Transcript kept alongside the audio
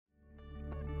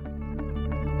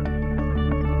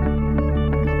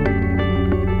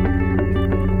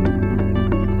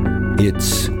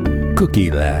It's Cookie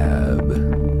Lab.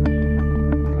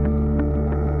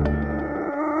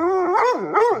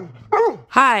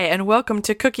 Hi, and welcome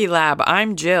to Cookie Lab.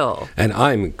 I'm Jill. And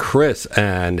I'm Chris,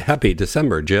 and happy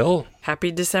December, Jill.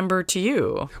 Happy December to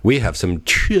you. We have some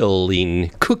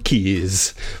chilling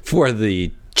cookies for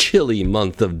the chilly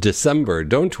month of December,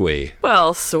 don't we?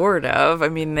 Well, sort of. I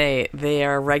mean, they're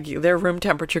they're room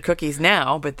temperature cookies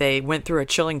now, but they went through a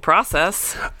chilling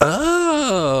process.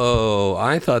 Oh,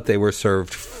 I thought they were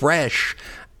served fresh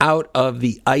out of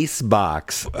the ice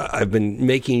box. I've been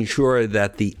making sure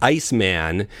that the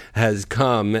Iceman has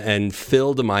come and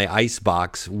filled my ice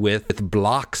box with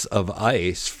blocks of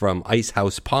ice from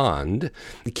Icehouse Pond,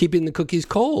 keeping the cookies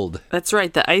cold. That's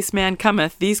right, the Iceman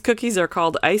cometh. These cookies are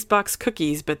called icebox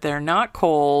cookies, but they're not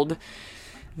cold.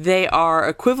 They are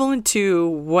equivalent to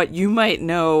what you might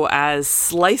know as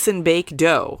slice and bake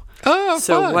dough. Oh,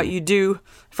 so fun. What you do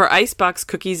for icebox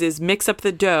cookies is mix up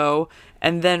the dough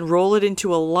and then roll it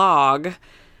into a log,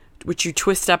 which you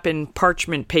twist up in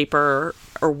parchment paper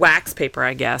or wax paper,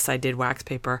 I guess. I did wax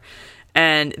paper.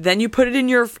 And then you put it in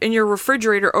your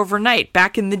refrigerator overnight.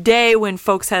 Back in the day when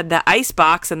folks had the ice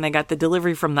box and they got the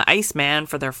delivery from the Iceman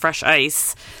for their fresh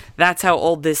ice, that's how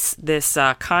old this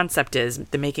concept is,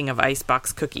 the making of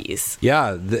icebox cookies.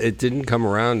 Yeah, it didn't come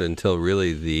around until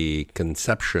really the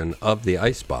conception of the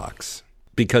icebox,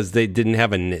 because they didn't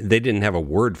have a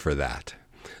word for that.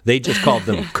 They just called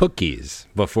them cookies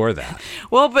before that.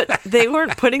 Well, but they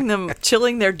weren't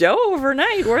chilling their dough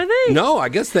overnight, were they? No, I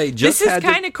guess they just This is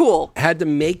kind of cool. Had to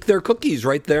make their cookies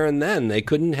right there and then. They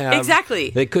couldn't have Exactly.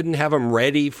 They couldn't have them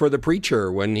ready for the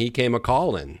preacher when he came a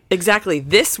calling. Exactly.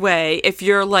 This way, if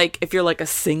you're like a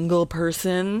single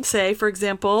person, say for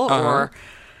example,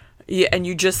 and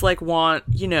you just want,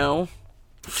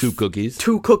 two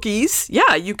cookies.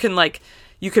 Yeah, you can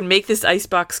make this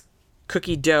icebox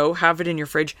cookie dough, have it in your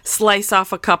fridge, slice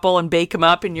off a couple and bake them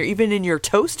up, and you're even in your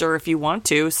toaster if you want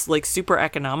to. It's super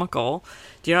economical.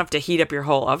 You don't have to heat up your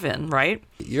whole oven, right?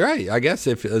 You're right. I guess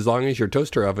as long as your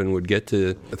toaster oven would get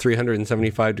to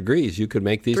 375 degrees, you could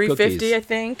make these 350, cookies. I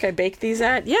think I baked these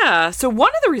at. Yeah. So one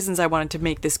of the reasons I wanted to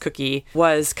make this cookie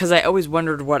was because I always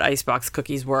wondered what icebox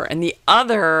cookies were. And the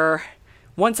other,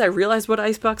 once I realized what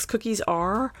icebox cookies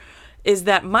are, is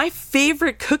that my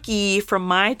favorite cookie from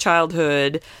my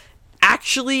childhood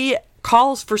actually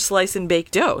calls for slice and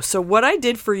bake dough. So what I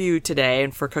did for you today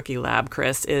and for Cookie Lab,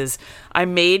 Chris, is I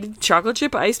made chocolate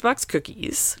chip icebox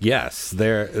cookies. Yes,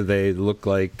 they look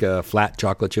like flat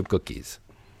chocolate chip cookies.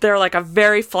 They're like a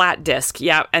very flat disc,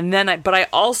 yeah. And then I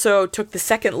also took the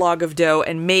second log of dough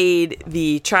and made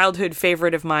the childhood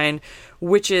favorite of mine,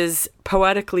 which is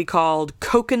poetically called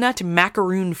coconut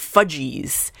macaroon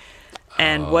fudgies.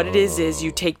 And what it is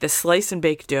you take the slice and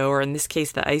bake dough, or in this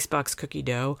case the icebox cookie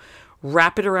dough,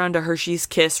 wrap it around a Hershey's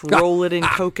Kiss, roll it in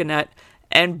coconut,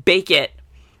 and bake it.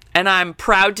 And I'm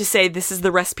proud to say this is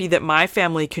the recipe that my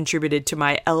family contributed to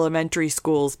my elementary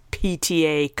school's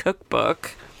PTA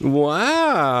cookbook.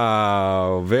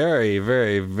 Wow. Very,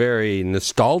 very, very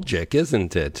nostalgic,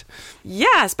 isn't it?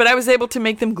 Yes, but I was able to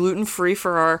make them gluten-free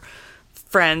for our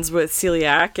friends with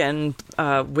celiac and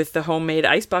with the homemade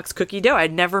icebox cookie dough.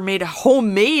 I'd never made a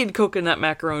homemade coconut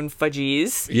macaroon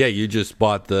fudgies. Yeah, you just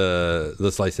bought the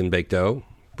slice and bake dough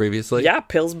previously? Yeah,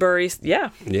 Pillsbury. Yeah.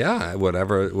 Yeah,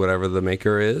 whatever the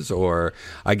maker is, or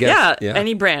I guess. Yeah,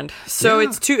 any brand. So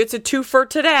it's a two for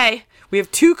today. We have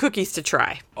two cookies to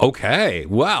try. Okay,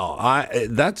 well,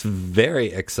 that's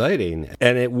very exciting.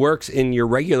 And it works in your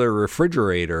regular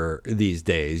refrigerator these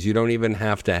days. You don't even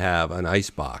have to have an ice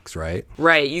box, right?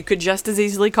 Right. You could just as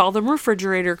easily call them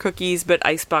refrigerator cookies, but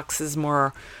icebox is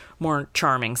more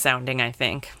charming sounding, I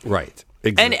think. Right.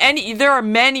 Exactly. And there are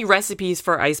many recipes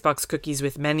for icebox cookies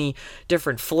with many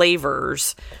different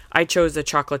flavors. I chose the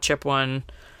chocolate chip one.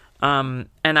 And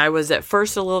I was at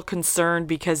first a little concerned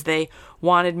because they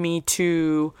wanted me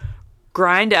to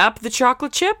grind up the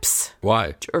chocolate chips.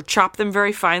 Why? Or chop them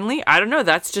very finely. I don't know.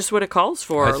 That's just what it calls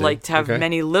for. Like to have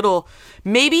many little,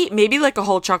 maybe like a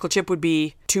whole chocolate chip would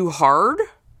be too hard.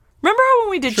 Remember how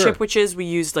when we did chipwiches, we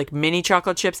used like mini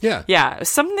chocolate chips? Yeah. Yeah,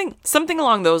 something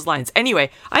along those lines. Anyway,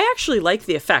 I actually like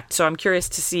the effect, so I'm curious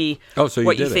to see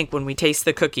what you think when we taste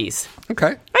the cookies.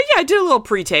 Okay. Yeah, I did a little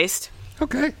pre-taste.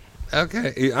 Okay.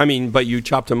 I mean, but you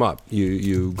chopped them up.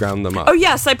 You ground them up. Oh,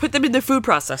 yes, I put them in the food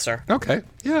processor. Okay,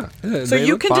 yeah. So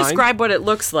you can describe what it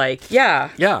looks like. Yeah.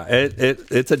 Yeah,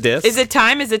 it's a disc. Is it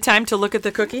time to look at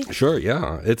the cookie? Sure,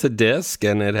 yeah. It's a disc,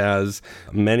 and it has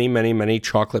many, many, many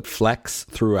chocolate flecks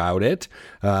throughout it.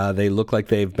 They look like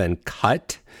they've been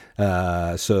cut.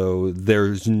 So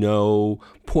there's no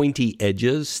pointy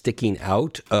edges sticking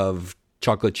out of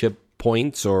chocolate chip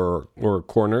points or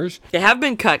corners. They have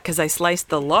been cut because I sliced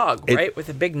the log, right, with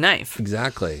a big knife.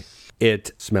 Exactly.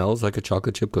 It smells like a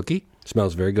chocolate chip cookie.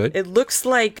 Smells very good. It looks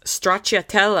like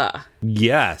stracciatella.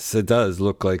 Yes, it does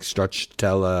look like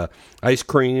stracciatella ice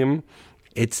cream.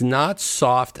 It's not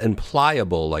soft and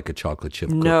pliable like a chocolate chip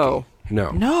cookie.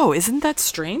 No, isn't that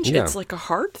strange? Yeah. It's like a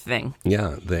hard thing.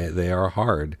 Yeah, they are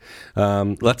hard.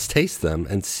 Let's taste them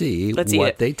and see Let's eat what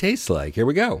it. they taste like. Here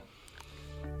we go.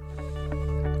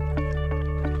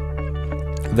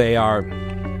 They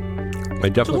It's a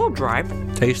definitely little dry.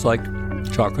 taste like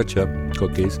chocolate chip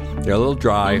cookies. They're a little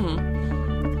dry.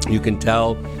 You can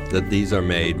tell that these are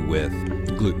made with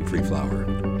gluten-free flour.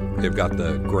 They've got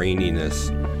the graininess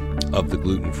of the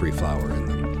gluten-free flour in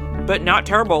them. But not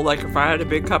terrible. Like if I had a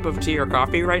big cup of tea or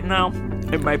coffee right now,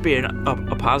 it might be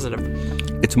a positive.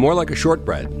 It's more like a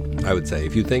shortbread, I would say.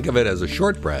 If you think of it as a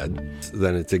shortbread,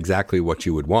 then it's exactly what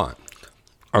you would want.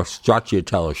 A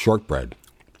stracciatella shortbread.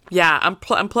 Yeah,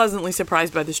 I'm pleasantly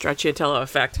surprised by the stracciatella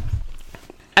effect.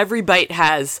 Every bite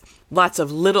has lots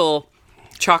of little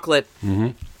chocolate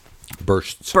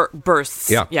Bursts. bursts.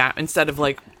 Yeah. Yeah, instead of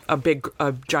like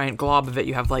a giant glob of it,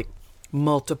 you have like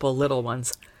multiple little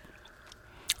ones.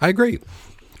 I agree.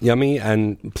 Yummy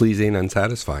and pleasing and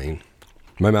satisfying.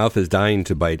 My mouth is dying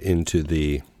to bite into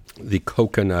the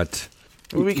coconut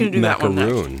We can do that one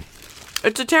macaroon. next.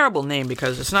 It's a terrible name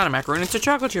because it's not a macaroon. It's a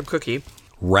chocolate chip cookie.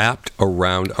 Wrapped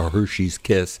around a Hershey's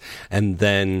Kiss and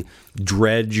then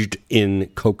dredged in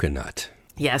coconut.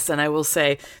 Yes, and I will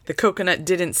say the coconut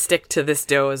didn't stick to this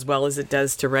dough as well as it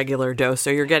does to regular dough, so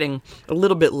you're getting a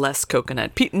little bit less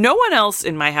coconut. No one else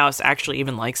in my house actually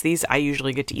even likes these. I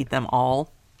usually get to eat them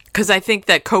all because I think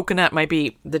that coconut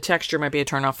the texture might be a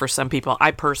turnoff for some people. I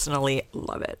personally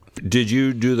love it. Did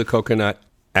you do the coconut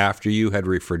after you had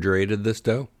refrigerated this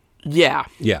dough? Yeah.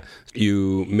 Yeah.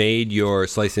 You made your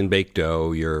slice and bake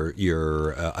dough, your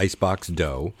icebox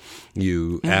dough.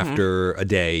 After a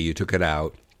day, you took it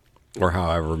out, or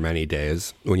however many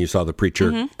days, when you saw the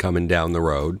preacher coming down the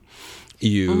road.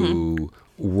 You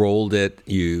rolled it,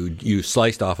 you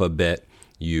sliced off a bit,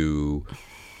 you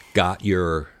got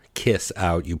your kiss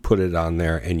out, you put it on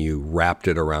there, and you wrapped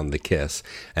it around the kiss.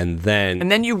 And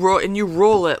then you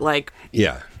roll it like...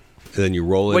 Yeah. Then you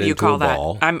roll it What do you into call a that?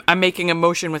 ball. I'm making a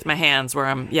motion with my hands where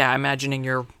I'm imagining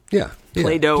your Yeah.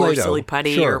 Play-Doh or silly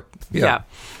putty Sure. or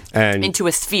And into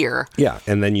a sphere. yeah,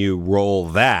 and then you roll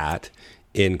that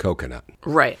in coconut.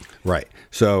 Right. Right.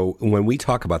 So when we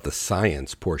talk about the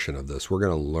science portion of this, we're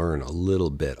going to learn a little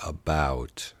bit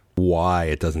about why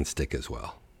it doesn't stick as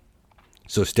well.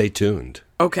 So stay tuned.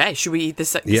 Okay, should we eat the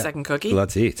second cookie?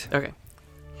 Let's eat. Okay.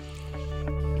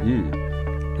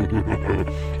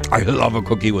 I love a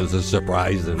cookie with a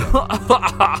surprise in it.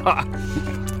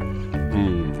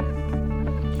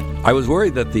 I was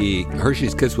worried that the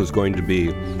Hershey's Kiss was going to be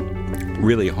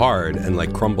really hard and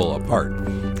like crumble apart,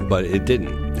 but it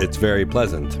didn't. It's very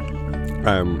pleasant.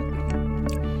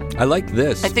 I like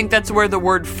this. I think that's where the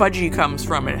word fudgy comes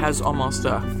from. It has almost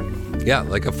a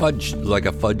like a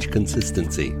fudge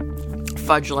consistency.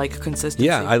 fudge-like consistency.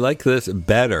 Yeah, I like this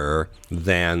better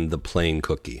than the plain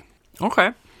cookie.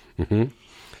 Okay.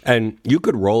 And you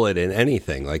could roll it in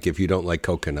anything, like if you don't like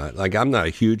coconut. Like I'm not a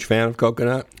huge fan of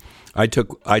coconut. I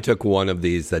took one of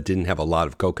these that didn't have a lot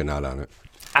of coconut on it.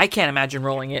 I can't imagine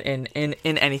rolling it in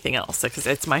anything else because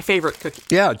it's my favorite cookie.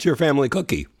 Yeah, it's your family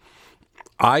cookie.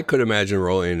 I could imagine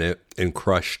rolling it in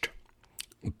crushed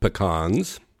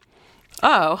pecans.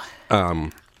 Oh.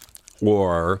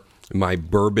 Or my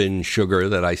bourbon sugar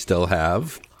that I still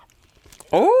have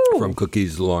from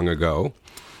cookies long ago.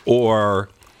 Or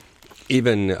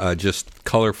even just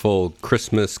colorful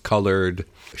Christmas-colored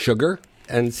sugar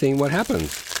and seeing what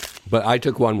happens. But I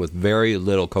took one with very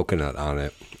little coconut on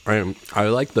it. And I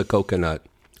like the coconut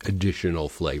additional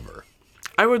flavor.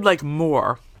 I would like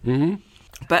more. Mm-hmm.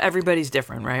 But everybody's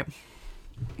different, right?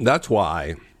 That's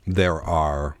why there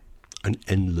are an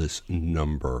endless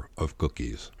number of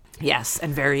cookies. Yes,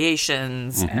 and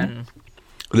variations. And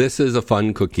This is a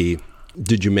fun cookie.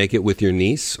 Did you make it with your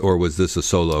niece, or was this a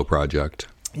solo project?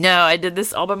 no, I did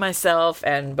this all by myself,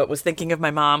 but was thinking of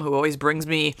my mom, who always brings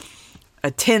me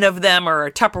a tin of them or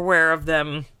a Tupperware of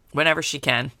them whenever she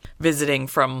can, visiting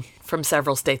from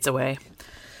several states away.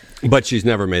 But she's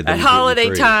never made them At holiday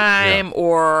gluten-free. time, Yeah.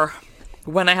 or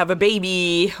when I have a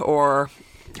baby, or...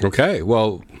 Okay,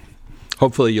 well,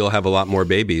 hopefully you'll have a lot more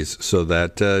babies so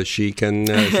that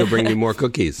she'll bring you more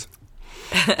cookies.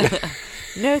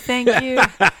 No, thank you.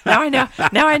 Now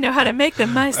I know how to make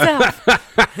them myself.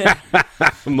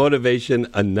 Motivation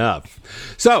enough.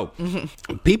 So,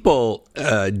 people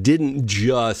didn't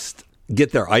just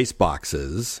get their ice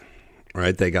boxes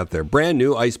right? They got their brand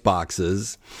new ice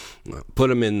boxes, put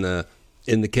them in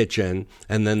the kitchen,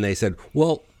 and then they said,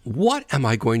 well, what am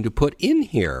I going to put in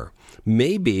here?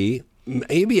 Maybe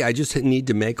I just need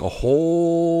to make a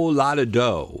whole lot of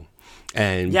dough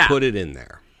and put it in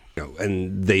there.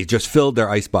 And they just filled their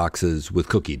ice boxes with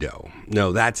cookie dough.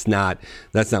 No, that's not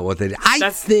what they did.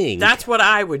 I think that's what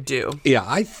I would do. Yeah,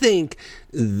 I think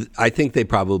they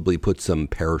probably put some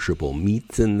perishable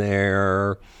meats in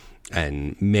there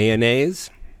and mayonnaise.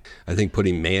 I think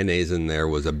putting mayonnaise in there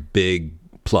was a big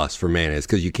plus for mayonnaise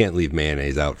because you can't leave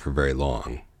mayonnaise out for very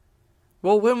long.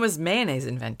 Well, when was mayonnaise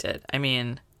invented? I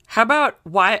mean, how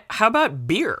about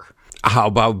beer? How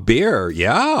about beer?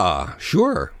 Yeah,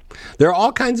 sure. There are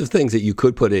all kinds of things that you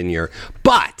could put in your...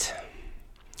 But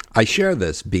I share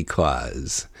this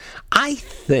because I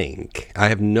think, I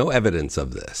have no evidence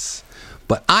of this,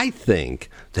 but I think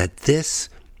that this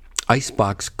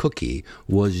icebox cookie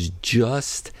was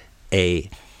just a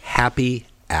happy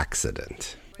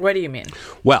accident. What do you mean?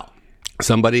 Well,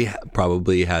 somebody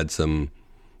probably had some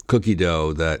cookie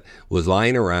dough that was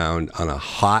lying around on a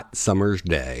hot summer's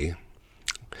day,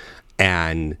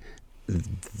 and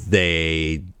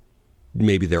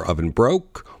maybe their oven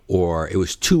broke, or it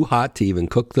was too hot to even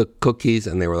cook the cookies,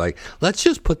 and they were like, let's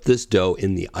just put this dough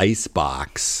in the ice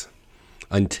box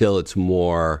until it's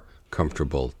more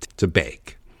comfortable to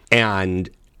bake. And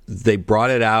they brought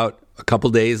it out a couple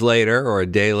days later or a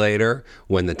day later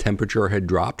when the temperature had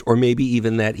dropped, or maybe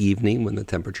even that evening when the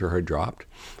temperature had dropped,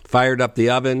 fired up the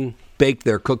oven, baked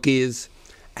their cookies,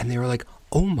 and they were like,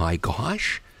 oh my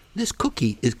gosh, this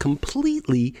cookie is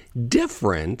completely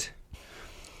different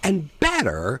and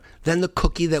better than the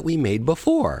cookie that we made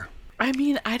before. I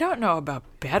mean, I don't know about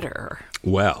better.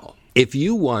 Well, if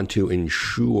you want to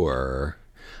ensure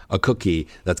a cookie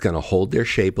that's going to hold their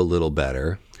shape a little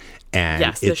better, and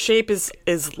yes, the shape is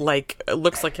like, it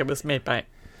looks like it was made by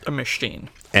a machine.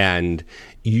 And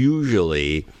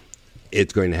usually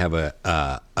it's going to have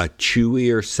a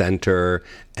chewier center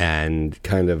and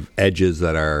kind of edges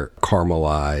that are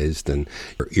caramelized, and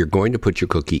you're going to put your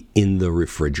cookie in the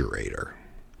refrigerator.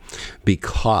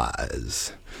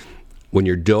 Because when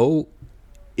your dough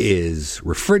is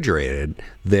refrigerated,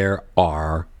 there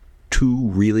are two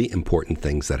really important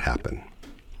things that happen.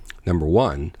 Number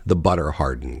one, the butter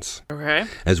hardens. Okay.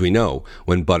 As we know,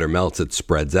 when butter melts, it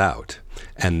spreads out.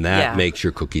 And that makes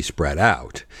your cookie spread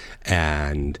out.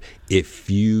 And if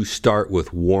you start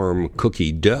with warm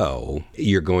cookie dough,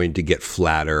 you're going to get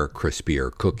flatter,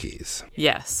 crispier cookies.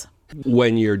 Yes.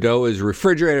 When your dough is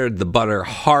refrigerated, the butter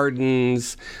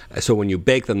hardens. So when you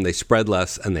bake them, they spread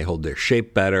less and they hold their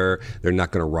shape better. They're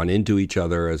not going to run into each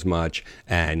other as much.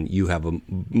 And you have a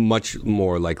much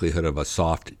more likelihood of a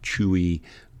soft, chewy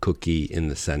cookie in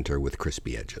the center with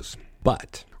crispy edges.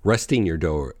 But resting your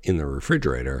dough in the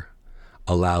refrigerator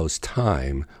allows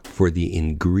time for the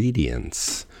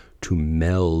ingredients to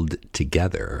meld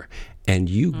together. And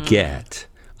you get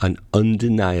an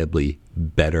undeniably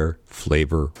better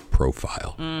flavor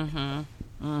profile.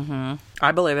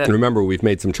 I believe it. Remember, we've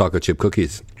made some chocolate chip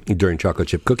cookies during Chocolate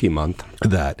Chip Cookie Month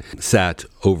that sat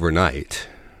overnight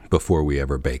before we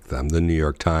ever baked them. The New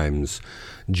York Times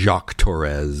Jacques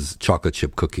Torres chocolate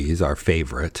chip cookies, our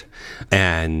favorite,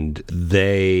 and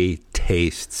they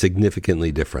taste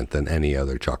significantly different than any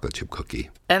other chocolate chip cookie.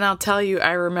 And I'll tell you,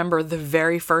 I remember the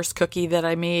very first cookie that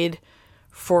I made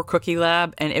for Cookie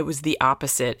Lab, and it was the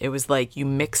opposite. It was like you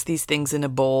mix these things in a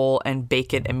bowl and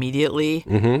bake it immediately,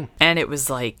 and it was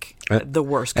like the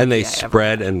worst cookie and they I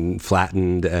spread ever had. and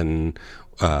flattened and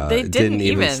they didn't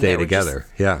even stay together.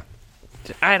 Yeah.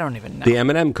 I don't even know. The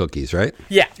M&M cookies, right?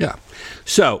 Yeah. Yeah.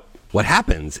 So what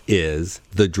happens is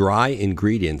the dry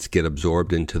ingredients get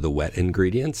absorbed into the wet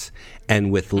ingredients,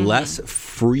 and with less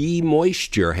free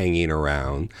moisture hanging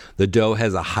around, the dough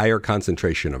has a higher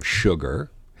concentration of sugar.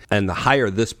 And the higher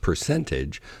this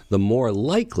percentage, the more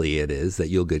likely it is that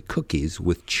you'll get cookies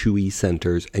with chewy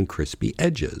centers and crispy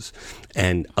edges,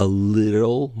 and a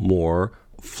little more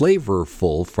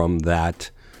flavorful from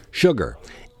that sugar.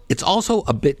 It's also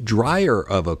a bit drier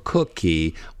of a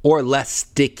cookie or less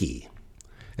sticky.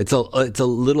 It's a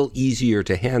little easier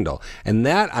to handle. And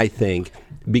that, I think,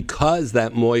 because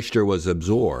that moisture was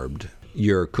absorbed,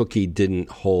 your cookie didn't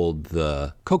hold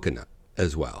the coconut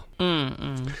as well.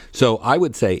 So I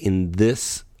would say in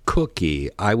this cookie,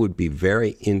 I would be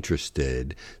very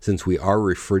interested, since we are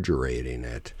refrigerating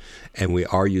it and we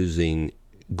are using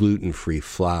gluten-free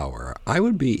flour, I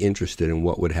would be interested in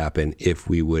what would happen if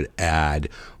we would add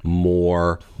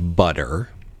more butter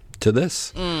to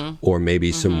this, or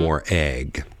maybe some more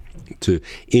egg to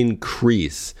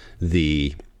increase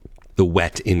the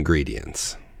wet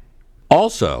ingredients.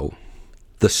 Also,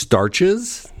 the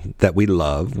starches that we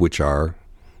love, which are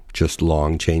just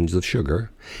long chains of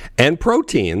sugar, and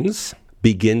proteins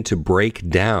begin to break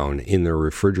down in the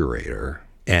refrigerator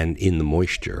and in the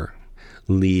moisture,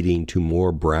 leading to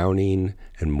more browning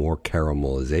and more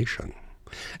caramelization.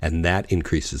 And that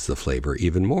increases the flavor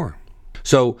even more.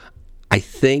 So I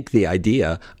think the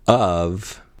idea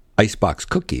of icebox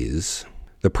cookies,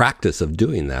 the practice of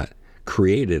doing that,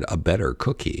 created a better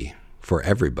cookie for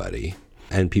everybody.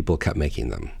 And people kept making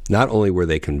them. Not only were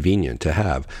they convenient to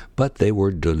have, but they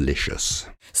were delicious.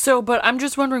 So, but I'm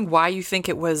just wondering why you think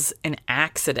it was an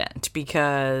accident,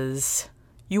 because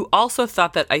you also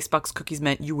thought that icebox cookies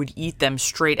meant you would eat them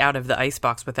straight out of the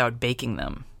icebox without baking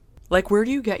them. Like, where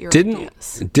do you get your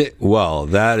ideas? Well,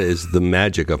 that is the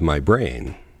magic of my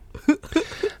brain. Because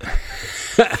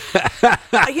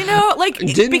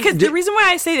the reason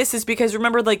why I say this is because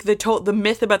remember, like the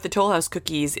myth about the Toll House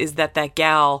cookies is that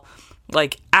gal,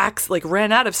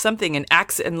 ran out of something and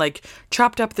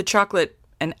chopped up the chocolate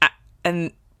and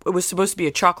it was supposed to be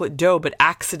a chocolate dough, but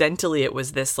accidentally it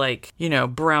was this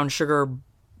brown sugar,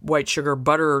 white sugar,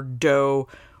 butter dough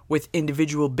with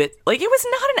individual bits. Like, it was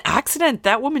not an accident.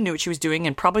 That woman knew what she was doing,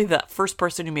 and probably the first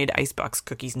person who made icebox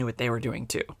cookies knew what they were doing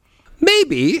too.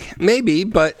 Maybe,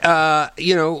 but,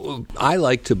 I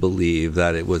like to believe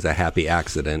that it was a happy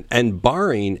accident. And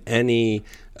barring any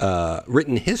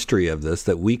written history of this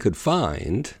that we could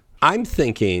find, I'm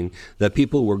thinking that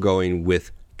people were going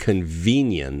with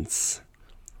convenience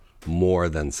more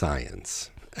than science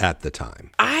at the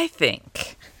time. I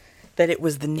think that it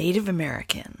was the Native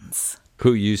Americans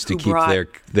who used to keep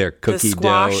their cookie the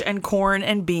squash dough. And corn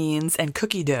and beans and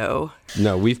cookie dough.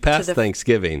 No, we've passed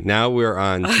Thanksgiving. Now we're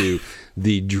on to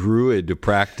the Druid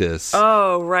practice.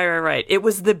 Oh, right. It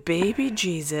was the baby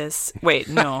Jesus. Wait,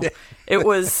 no. It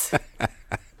was...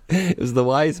 It was the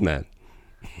wise men.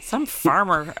 Some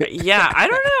farmer. Yeah, I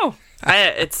don't know.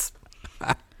 It's...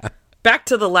 Back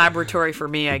to the laboratory for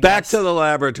me, I guess. Back to the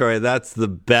laboratory. That's the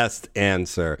best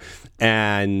answer.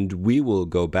 And we will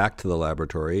go back to the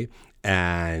laboratory,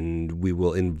 and we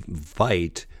will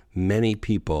invite many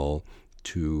people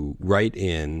to write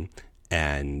in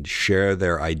and share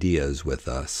their ideas with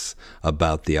us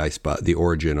about the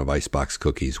origin of icebox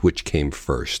cookies. Which came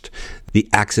first, the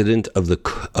accident of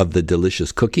the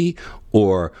delicious cookie,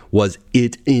 or was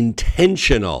it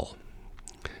intentional?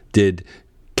 Did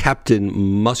Captain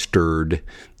Mustard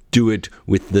do it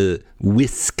with the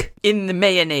whisk in the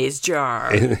mayonnaise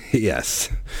jar? Yes.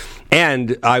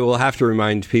 And I will have to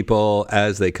remind people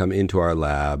as they come into our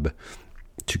lab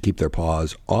to keep their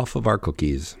paws off of our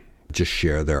cookies, just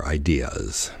share their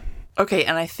ideas. Okay,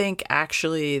 and I think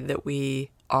actually that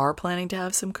we are planning to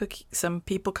have some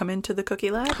people come into the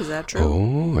cookie lab. Is that true?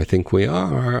 Oh, I think we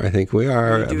are.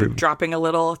 Dropping a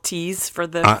little tease for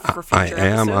future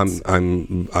episodes?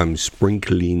 I'm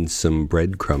sprinkling some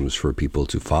breadcrumbs for people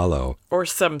to follow. Or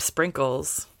some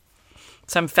sprinkles.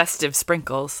 Some festive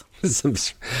sprinkles.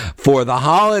 For the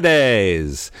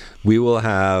holidays. We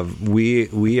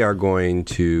are going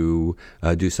to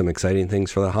do some exciting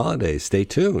things for the holidays. Stay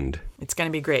tuned. It's going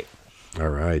to be great. All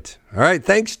right.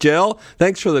 Thanks, Jill.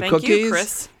 Thanks for the cookies. Thank you,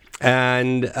 Chris.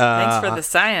 And thanks for the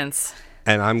science.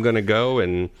 And I'm going to go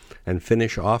and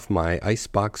finish off my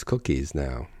icebox cookies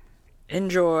now.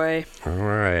 Enjoy. All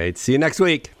right. See you next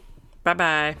week.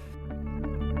 Bye-bye.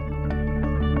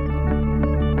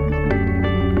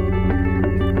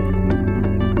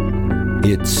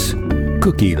 It's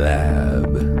Cookie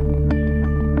Lab.